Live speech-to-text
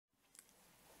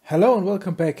Hello and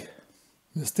welcome back.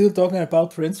 We're still talking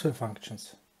about transfer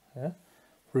functions. Yeah?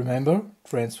 Remember,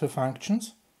 transfer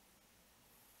functions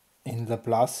in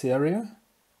Laplace area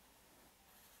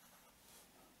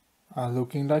are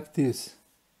looking like this.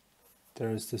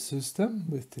 There is the system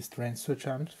with this transfer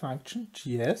function,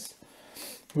 GS.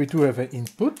 We do have an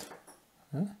input,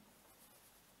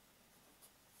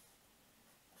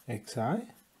 xi,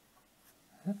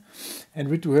 and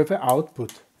we do have an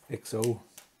output, xo.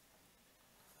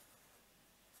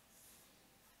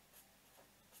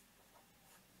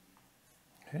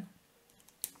 Okay.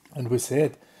 And we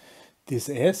said this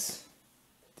s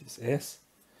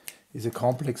is a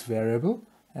complex variable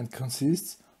and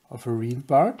consists of a real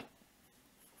part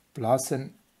plus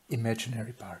an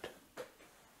imaginary part.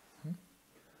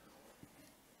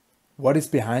 What is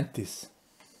behind this?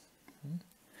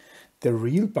 The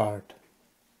real part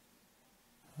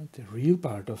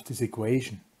of this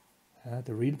equation,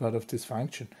 the real part of this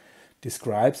function,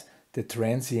 describes the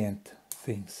transient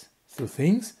things. So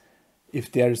things, if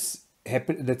there's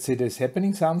let's say there's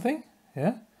happening something,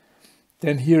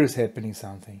 then here is happening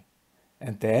something,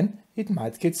 and then it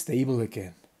might get stable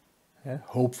again.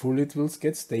 Hopefully it will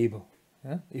get stable.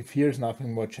 If here's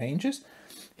nothing more changes,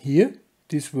 here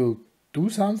this will do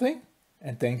something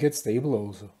and then get stable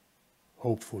also,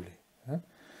 hopefully.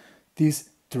 These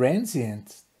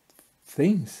transient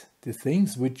things, the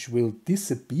things which will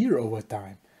disappear over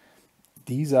time,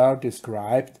 these are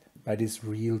described by this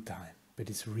real time, by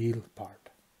this real part.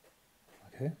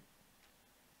 Okay?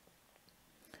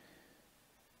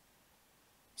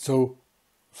 So,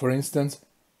 for instance,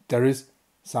 there is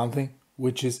something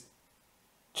which is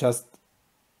just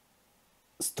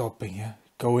stopping,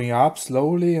 going up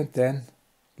slowly and then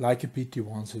like a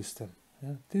PT1 system.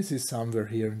 This is somewhere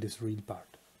here in this real part.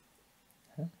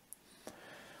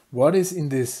 What is in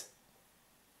this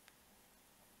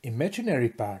imaginary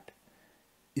part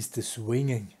is the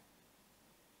swinging.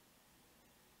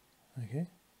 Okay,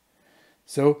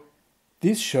 so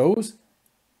this shows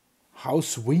how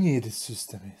swingy this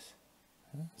system is.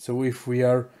 So if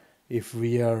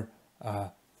we are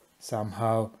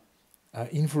somehow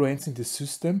influencing the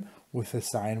system with a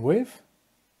sine wave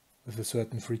with a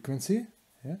certain frequency,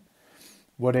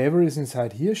 whatever is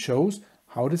inside here shows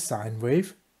how the sine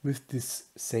wave with this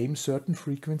same certain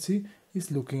frequency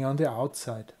is looking on the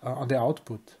outside, on the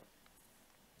output.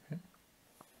 Okay.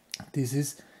 This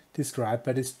is described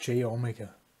by this j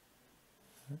omega.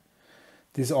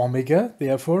 This omega,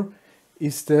 therefore,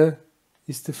 is the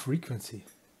frequency.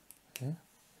 Okay.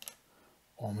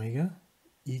 Omega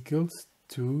equals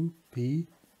 2p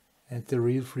and the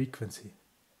real frequency.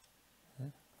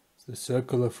 It's the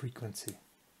circular frequency.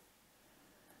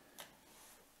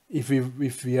 If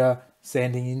we are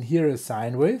sending in here a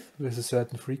sine wave with a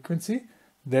certain frequency,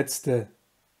 that's the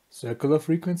circular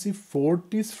frequency for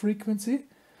this frequency,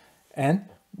 and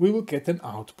we will get an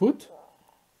output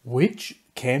which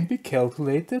can be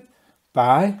calculated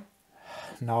by,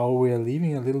 now we are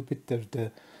leaving a little bit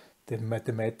the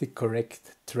mathematic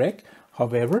correct track.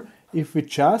 However, if we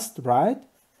just write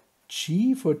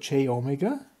G for j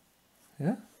omega,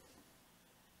 and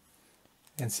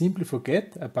simply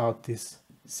forget about this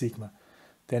sigma,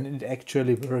 then it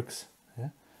actually works.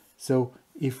 So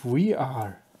if we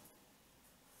are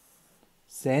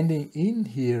sending in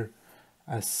here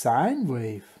a sine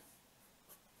wave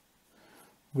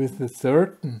with a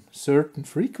certain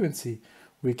frequency,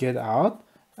 we get out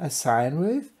a sine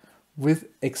wave with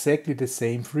exactly the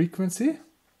same frequency.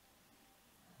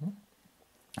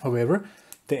 However,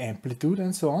 the amplitude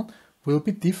and so on will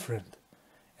be different.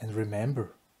 And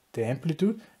remember, the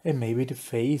amplitude and maybe the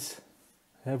phase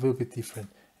will be different.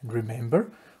 And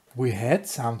remember, we had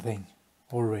something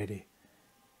already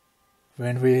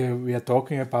when we are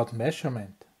talking about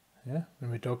measurement. When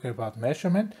we're talking about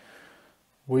measurement,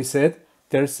 we said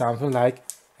there's something like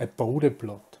a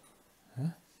bode-plot.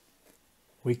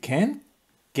 We can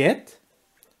get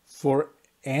for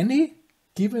any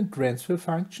given transfer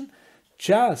function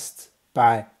just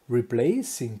by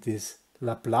replacing this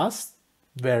Laplace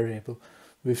variable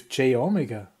with j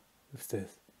omega, with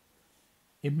this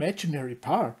imaginary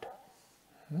part.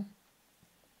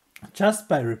 Just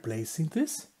by replacing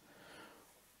this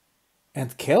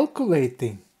and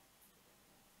calculating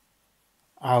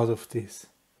out of this,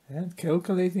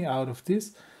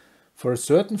 for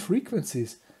certain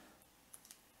frequencies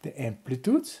the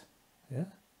amplitudes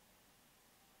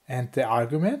and the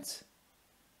arguments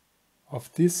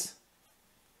of this,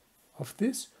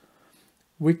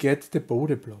 we get the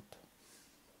bode-plot.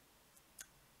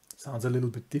 Sounds a little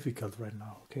bit difficult right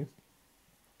now, okay?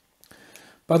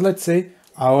 But let's say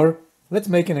let's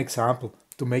make an example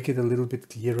to make it a little bit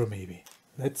clearer maybe.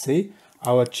 let's say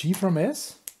our G from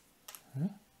S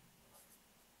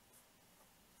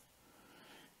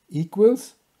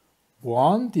equals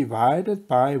 1 divided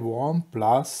by 1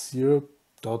 plus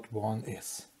 0.1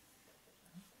 S.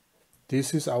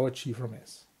 This is our G from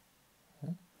S.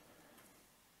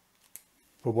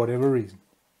 For whatever reason.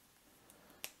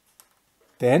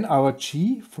 Then our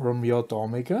G from J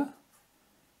omega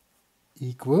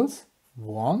equals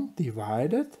 1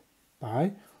 divided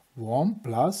by 1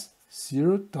 plus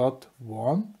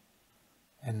 0.1,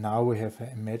 and now we have an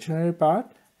imaginary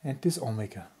part and this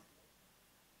omega.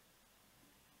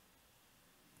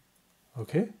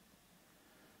 Okay?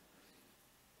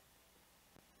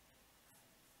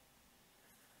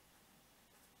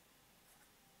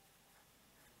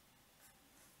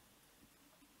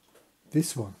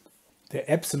 This one, the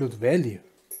absolute value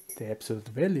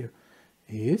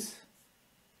is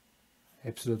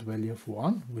absolute value of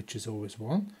 1, which is always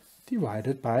 1,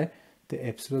 divided by the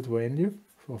absolute value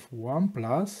of 1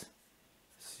 plus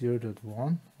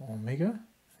 0.1 omega.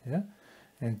 Yeah?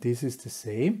 And this is the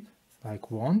same like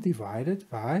 1 divided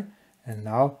by, and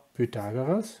now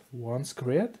Pythagoras, 1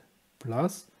 squared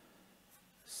plus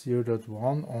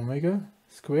 0.1 omega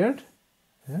squared.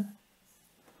 Yeah?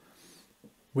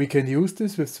 We can use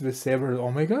this with several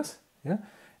omegas, yeah,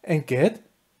 and get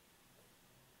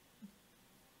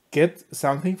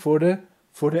something for the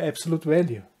absolute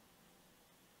value.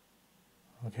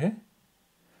 Okay?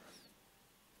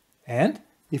 And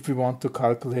if we want to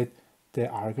calculate the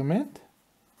argument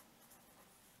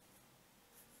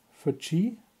for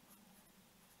G,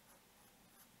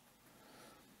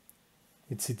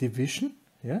 it's a division,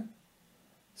 yeah.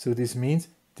 So this means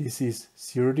this is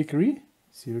 0 degree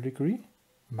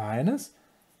minus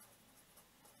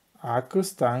arc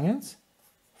tangens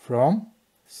from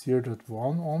 0.1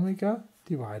 omega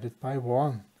divided by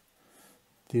 1.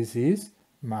 This is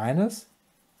minus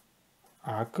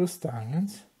arc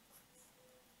tangens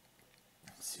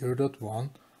 0.1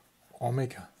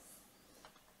 omega.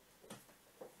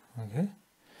 Okay.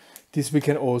 This we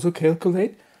can also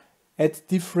calculate at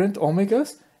different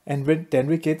omegas, and then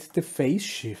we get the phase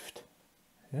shift.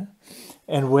 Yeah?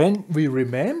 And when we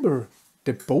remember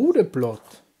the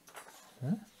bode-plot,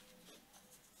 yeah?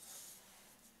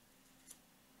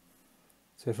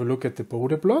 So if we look at the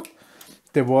bode-plot,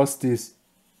 there was this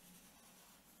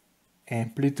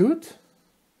amplitude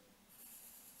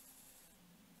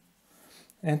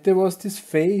and there was this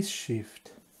phase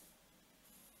shift.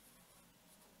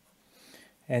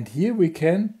 And here we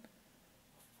can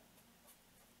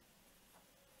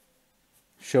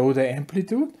show the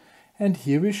amplitude, and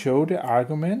here we show the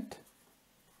argument,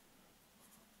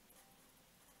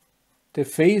 the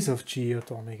phase of G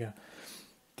at omega.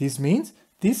 This means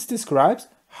this describes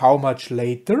how much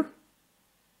later,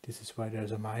 this is why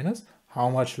there's a minus, how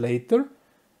much later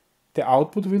the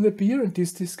output will appear, and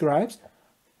this describes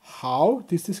how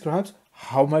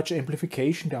much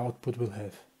amplification the output will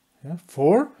have. Yeah?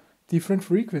 For different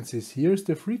frequencies. Here's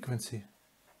the frequency.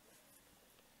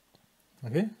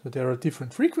 Okay, so there are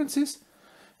different frequencies,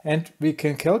 and we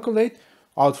can calculate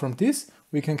out from this,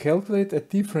 we can calculate at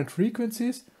different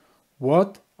frequencies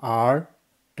what are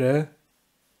the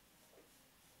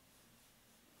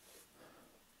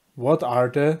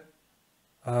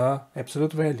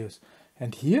absolute values.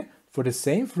 And here, for the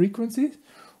same frequency,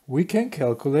 we can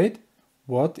calculate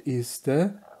what is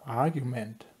the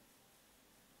argument.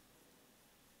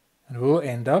 And we will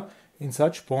end up in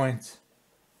such points.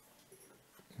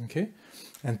 Okay,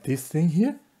 and this thing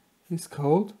here is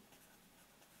called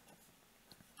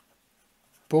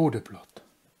bode-plot.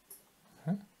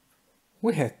 Okay.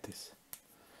 We had this.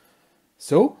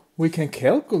 So we can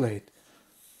calculate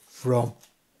from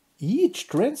each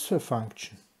transfer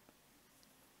function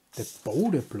the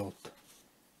bode-plot.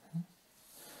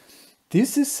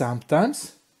 This is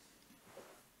sometimes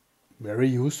very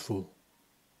useful.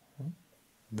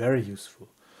 Very useful.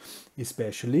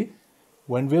 Especially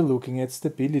when we're looking at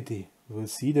stability. We'll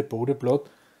see the bode-plot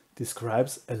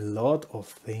describes a lot of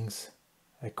things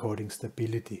according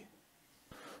stability.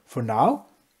 For now,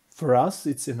 for us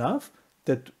it's enough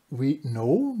that we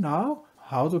know now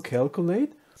how to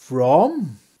calculate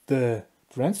from the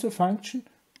transfer function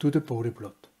to the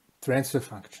bode-plot. Transfer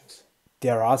functions.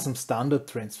 There are some standard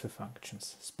transfer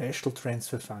functions, special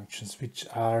transfer functions, which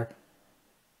are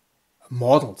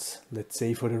models, let's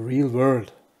say, for the real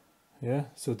world. Yeah,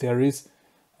 so there is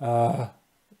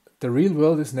the real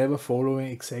world is never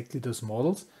following exactly those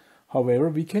models. However,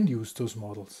 we can use those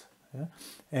models. Yeah?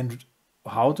 And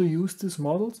how to use these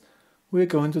models, we're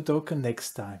going to talk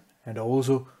next time. And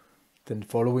also, the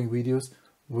following videos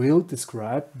will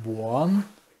describe one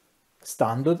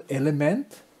standard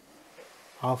element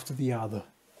after the other.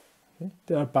 Okay?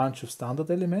 There are a bunch of standard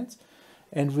elements,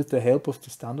 and with the help of the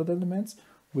standard elements,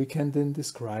 we can then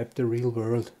describe the real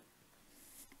world.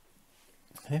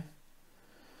 Okay?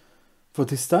 For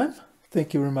this time,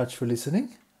 thank you very much for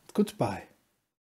listening. Goodbye.